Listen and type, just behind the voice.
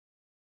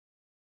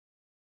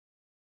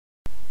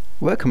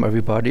Welcome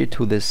everybody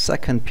to this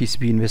second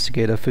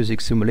PCB-Investigator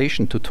Physics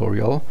simulation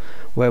tutorial,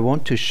 where I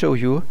want to show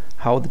you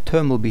how the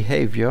thermal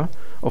behavior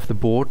of the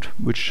board,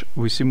 which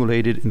we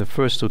simulated in the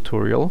first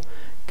tutorial,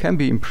 can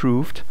be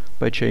improved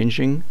by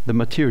changing the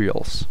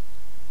materials.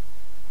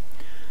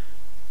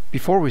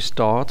 Before we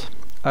start,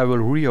 I will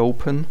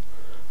reopen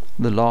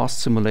the last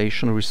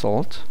simulation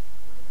result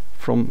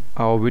from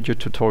our video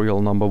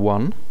tutorial number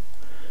 1.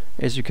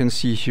 As you can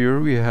see here,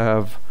 we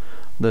have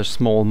the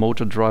small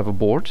motor driver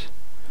board,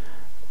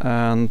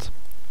 and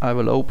I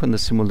will open the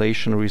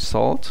simulation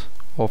result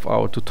of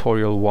our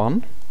tutorial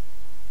 1.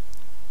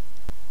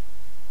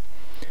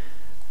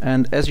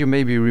 And as you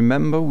maybe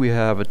remember, we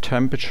have a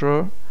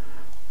temperature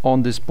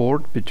on this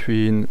board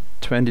between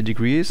 20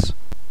 degrees,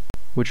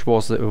 which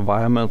was the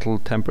environmental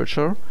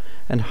temperature,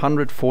 and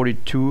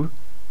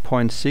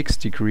 142.6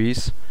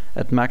 degrees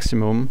at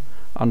maximum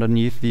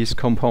underneath these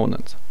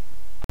components.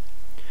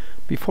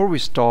 Before we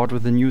start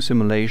with the new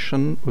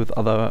simulation with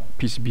other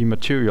PCB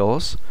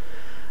materials,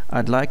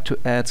 I'd like to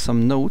add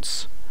some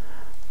notes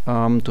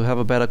to have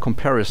a better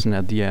comparison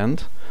at the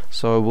end.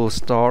 So I will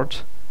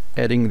start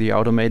adding the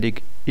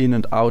automatic in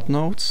and out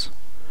nodes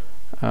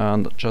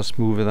and just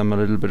move them a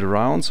little bit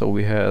around. So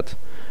we had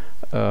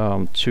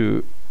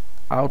 2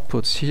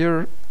 outputs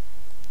here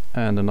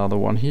and another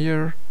one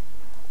here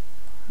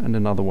and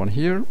another one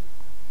here.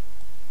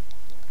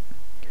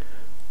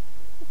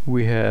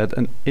 We had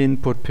an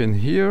input pin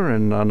here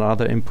and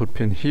another input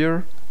pin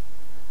here.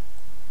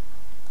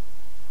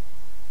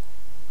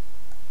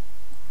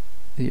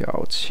 The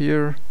outs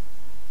here.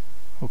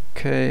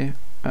 Okay,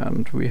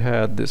 and we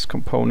had this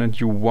component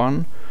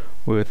U1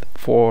 with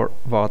 4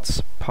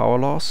 watts power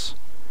loss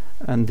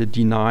and the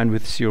D9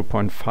 with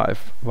 0.5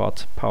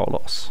 watt power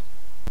loss.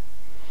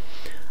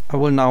 I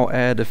will now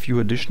add a few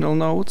additional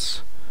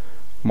nodes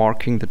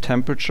marking the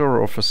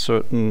temperature of a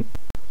certain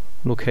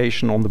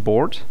location on the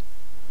board.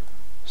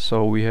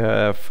 So we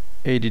have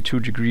 82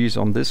 degrees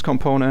on this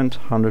component,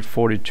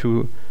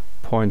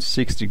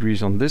 142.6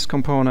 degrees on this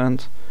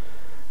component,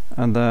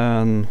 and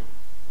then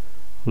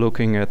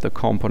looking at the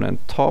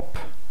component top,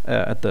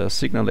 at the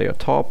signal layer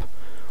top,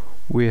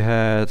 we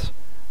had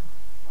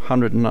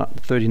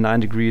 139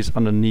 degrees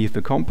underneath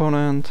the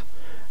component.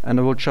 And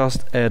I will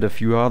just add a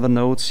few other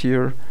nodes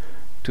here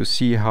to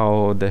see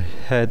how the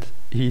head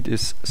heat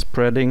is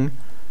spreading,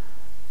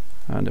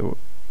 and I will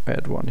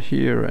add one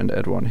here and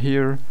add one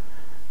here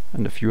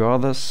and a few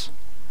others.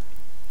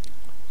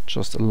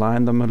 Just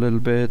align them a little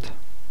bit.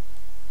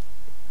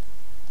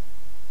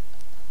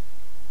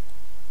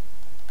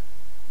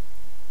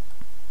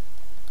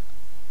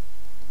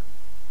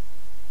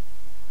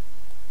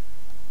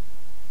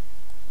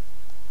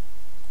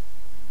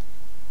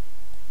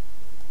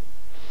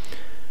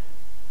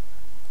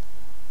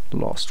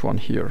 Last one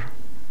here.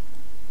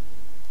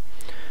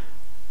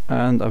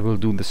 And I will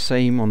do the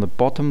same on the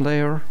bottom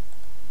layer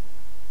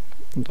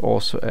and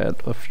also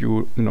add a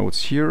few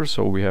nodes here.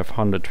 So we have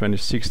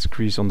 126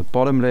 degrees on the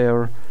bottom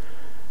layer,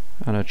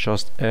 and I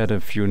just add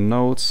a few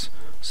nodes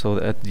so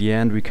that at the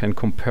end we can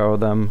compare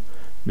them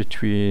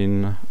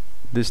between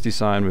this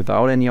design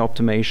without any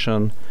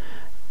optimization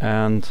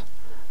and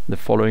the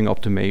following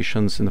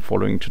optimizations in the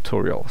following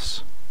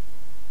tutorials.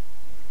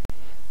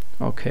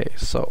 Okay,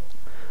 so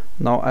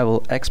now I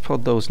will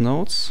export those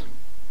nodes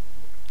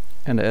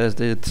and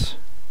add it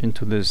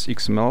into this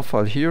XML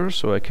file here,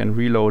 so I can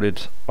reload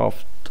it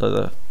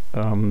after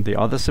the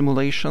other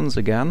simulations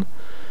again.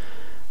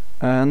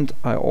 And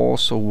I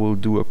also will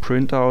do a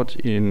printout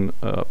in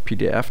a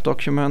PDF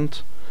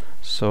document.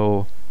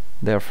 So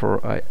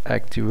therefore I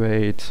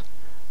activate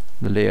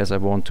the layers I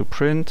want to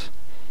print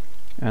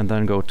and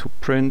then go to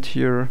print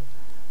here,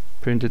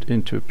 print it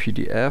into a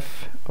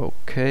PDF.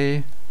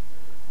 Okay.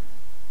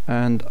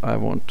 And I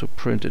want to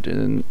print it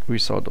in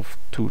result of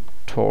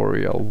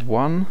tutorial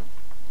 1,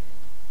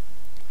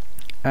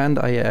 and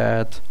I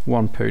add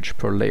 1 page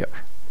per layer.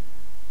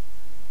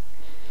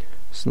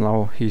 So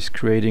now he's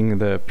creating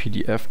the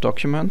PDF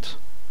document,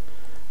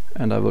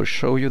 and I will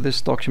show you this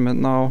document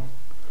now.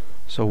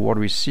 So what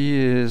we see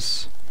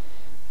is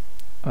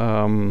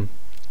the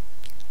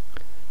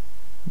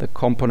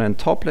component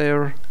top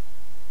layer,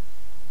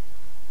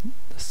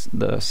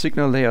 the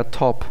signal layer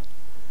top,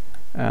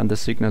 and the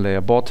signal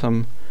layer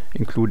bottom,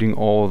 including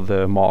all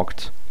the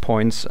marked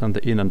points and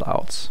the in and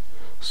outs.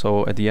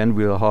 So at the end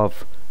we'll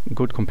have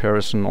good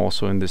comparison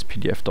also in this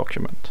PDF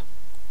document.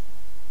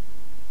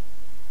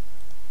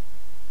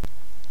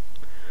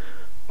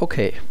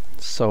 Okay,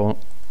 so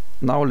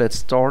now let's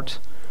start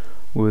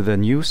with a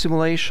new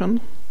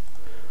simulation.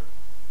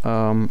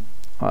 I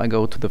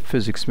go to the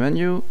physics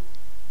menu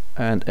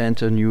and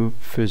enter new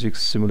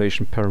physics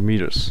simulation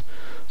parameters.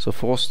 So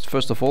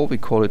first of all, we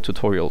call it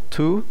tutorial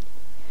 2.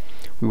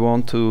 We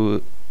want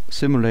to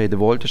simulate the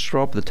voltage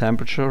drop, the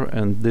temperature,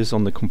 and this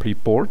on the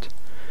complete board,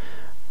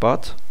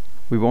 but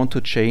we want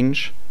to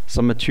change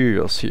some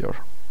materials here.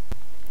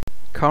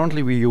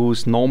 Currently we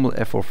use normal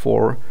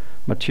FR4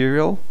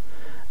 material,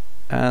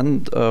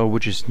 and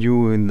which is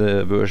new in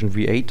the version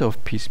V8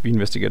 of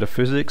PCB-Investigator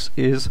Physics,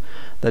 is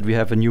that we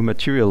have a new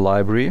material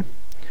library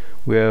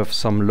we have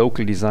some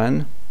local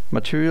design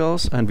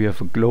materials and we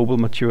have a global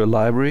material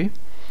library.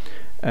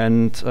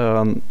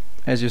 And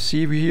as you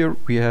see here,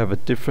 we have a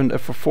different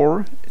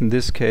FR4. In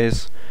this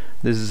case,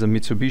 this is a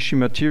Mitsubishi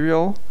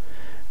material,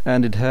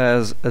 and it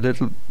has a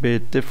little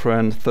bit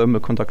different thermal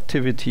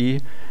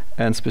conductivity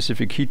and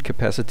specific heat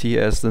capacity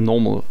as the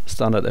normal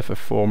standard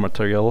FR4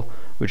 material,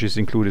 which is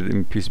included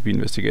in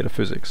PCB-Investigator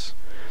Physics.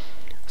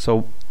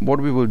 So what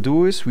we will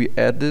do is we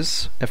add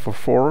this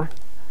FR4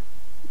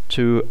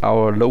 to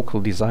our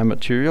local design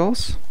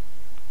materials,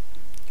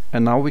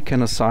 and now we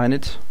can assign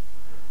it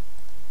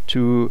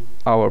to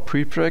our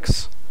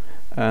prepregs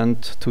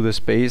and to the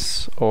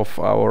space of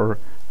our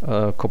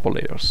copper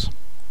layers.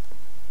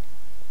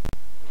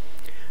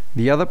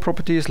 The other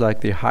properties,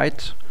 like the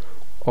height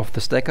of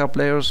the stack-up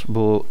layers,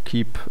 will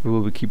keep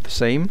the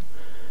same.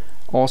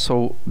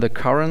 Also the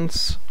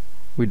currents,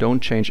 we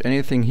don't change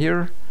anything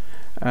here,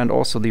 and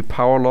also the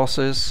power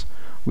losses,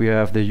 we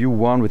have the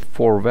U1 with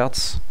 4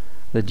 watts,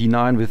 the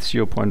D9 with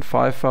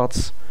 0.5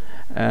 watts,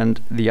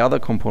 and the other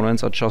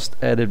components are just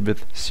added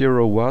with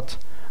 0 watt,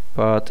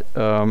 but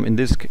in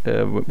this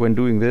when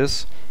doing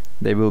this,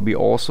 they will be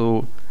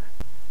also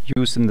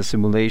used in the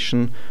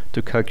simulation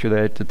to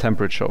calculate the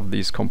temperature of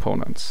these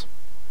components.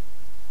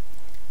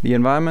 The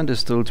environment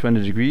is still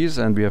 20 degrees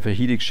and we have a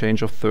heat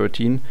exchange of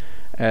 13,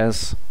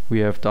 as we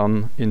have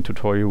done in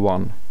tutorial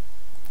 1.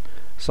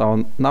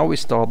 So now we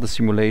start the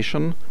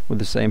simulation with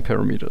the same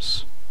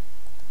parameters.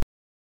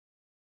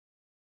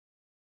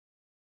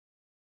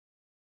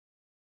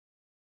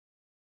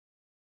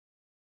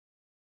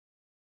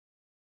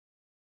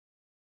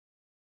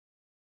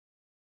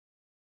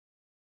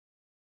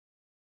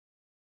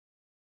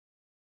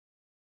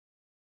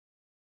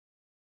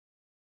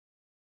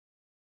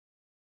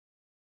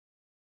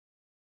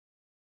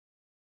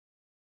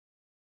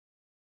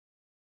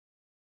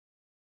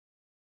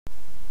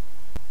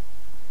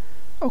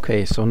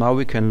 Okay, so now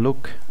we can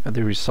look at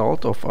the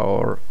result of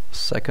our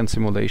second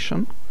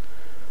simulation.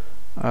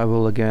 I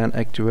will again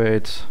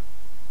activate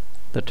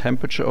the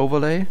temperature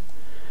overlay,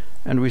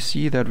 and we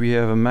see that we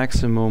have a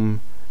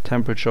maximum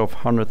temperature of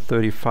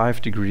 135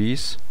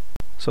 degrees.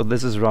 So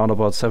this is around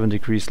about 7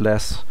 degrees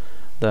less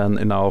than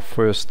in our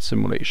first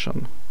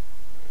simulation.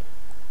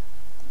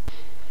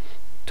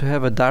 To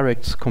have a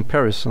direct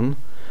comparison,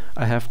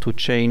 I have to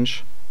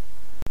change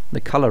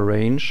the color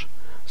range.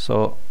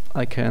 So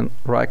I can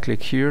right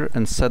click here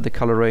and set the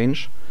color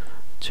range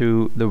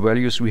to the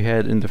values we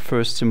had in the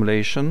first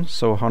simulation,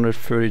 so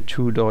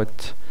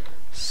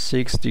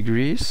 132.6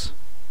 degrees.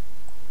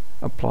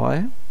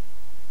 Apply.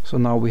 So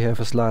now we have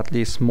a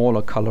slightly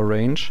smaller color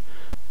range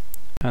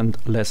and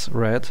less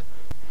red,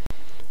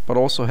 but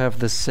also have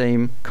the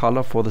same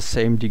color for the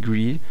same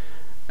degree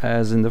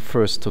as in the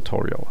first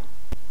tutorial.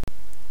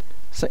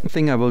 Second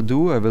thing I will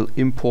do, I will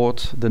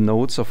import the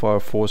nodes of our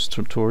first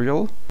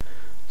tutorial.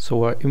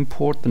 So I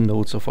import the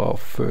nodes of our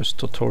first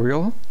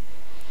tutorial,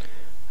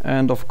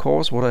 and of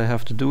course what I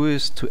have to do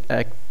is to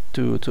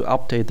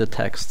update the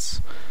texts.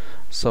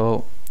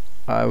 So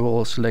I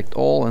will select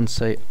all and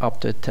say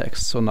update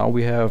text. So now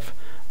we have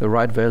the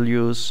right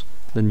values,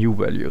 the new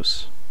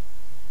values.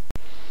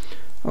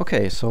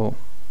 Okay, so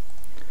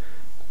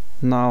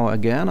now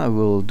again I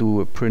will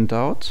do a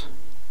printout.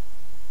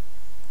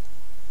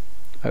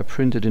 I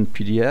print it in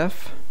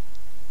PDF.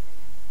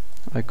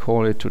 I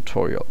call it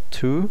tutorial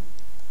 2.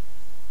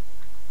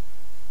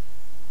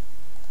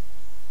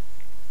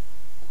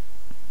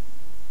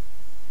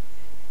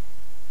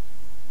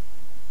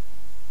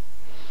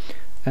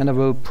 And I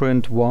will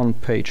print 1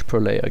 page per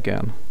layer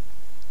again.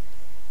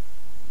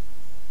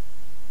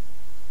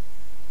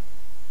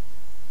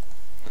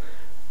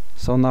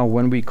 So now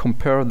when we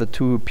compare the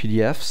two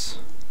PDFs,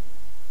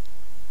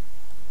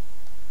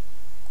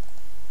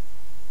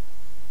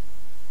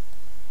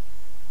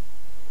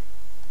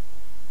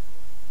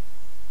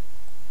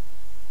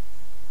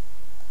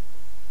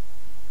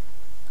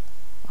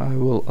 I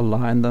will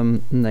align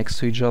them next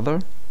to each other.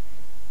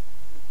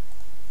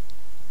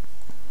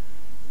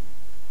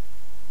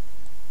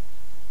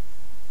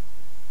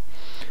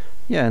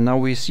 Yeah, now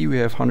we see we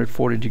have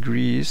 140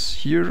 degrees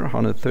here,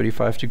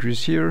 135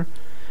 degrees here,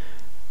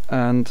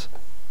 and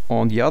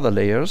on the other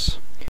layers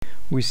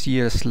we see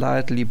a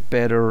slightly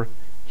better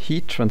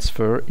heat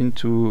transfer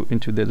into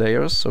the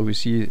layers. So we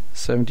see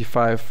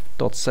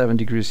 75.7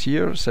 degrees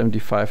here,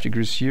 75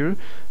 degrees here,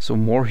 so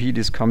more heat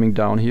is coming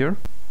down here.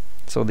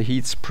 So the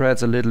heat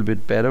spreads a little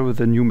bit better with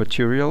the new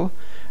material,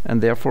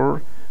 and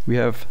therefore we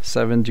have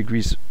 7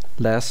 degrees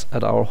less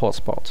at our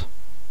hotspot.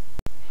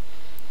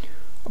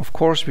 Of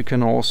course, we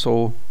can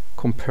also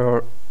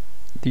compare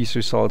these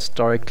results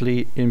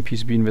directly in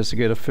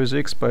PCB-Investigator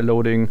Physics by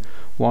loading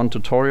one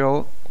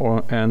tutorial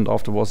and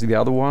afterwards the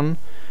other one,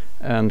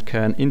 and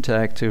can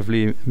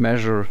interactively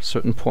measure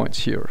certain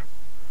points here.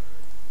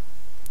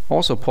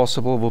 Also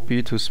possible would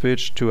be to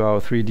switch to our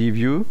 3D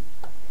view,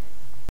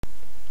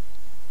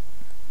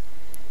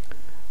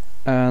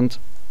 and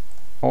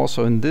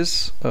also in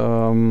this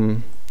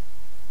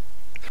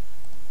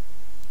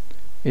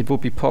it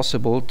would be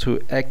possible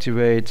to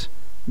activate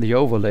the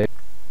overlay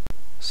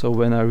So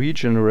when I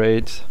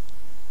regenerate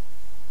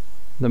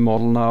the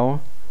model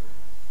now,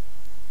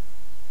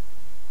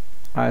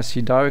 I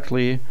see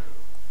directly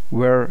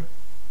where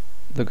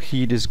the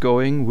heat is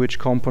going, which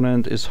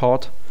component is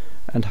hot,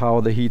 and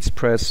how the heat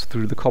spreads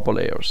through the copper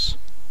layers.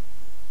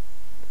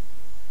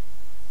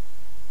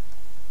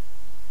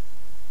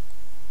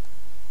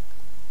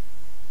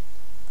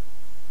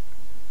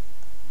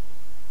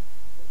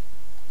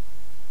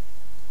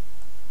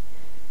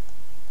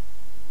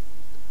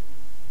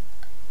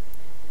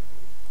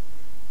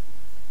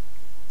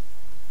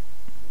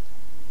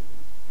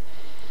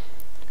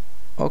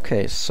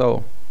 Okay,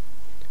 so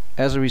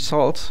as a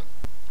result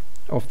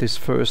of this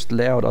first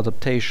layout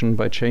adaptation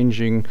by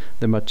changing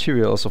the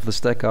materials of the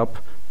stack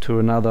up to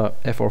another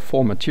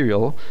FR4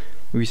 material,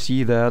 we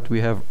see that we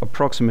have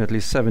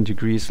approximately 7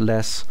 degrees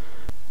less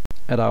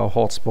at our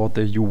hotspot,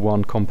 the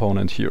U1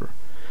 component here.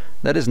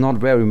 That is not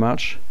very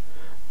much,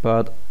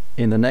 but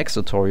in the next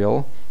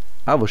tutorial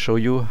I will show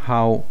you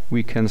how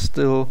we can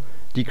still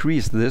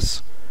decrease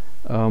this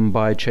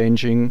by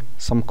changing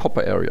some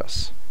copper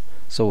areas.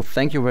 So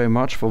thank you very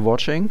much for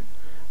watching,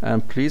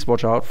 and please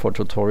watch out for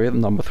tutorial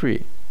number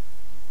 3.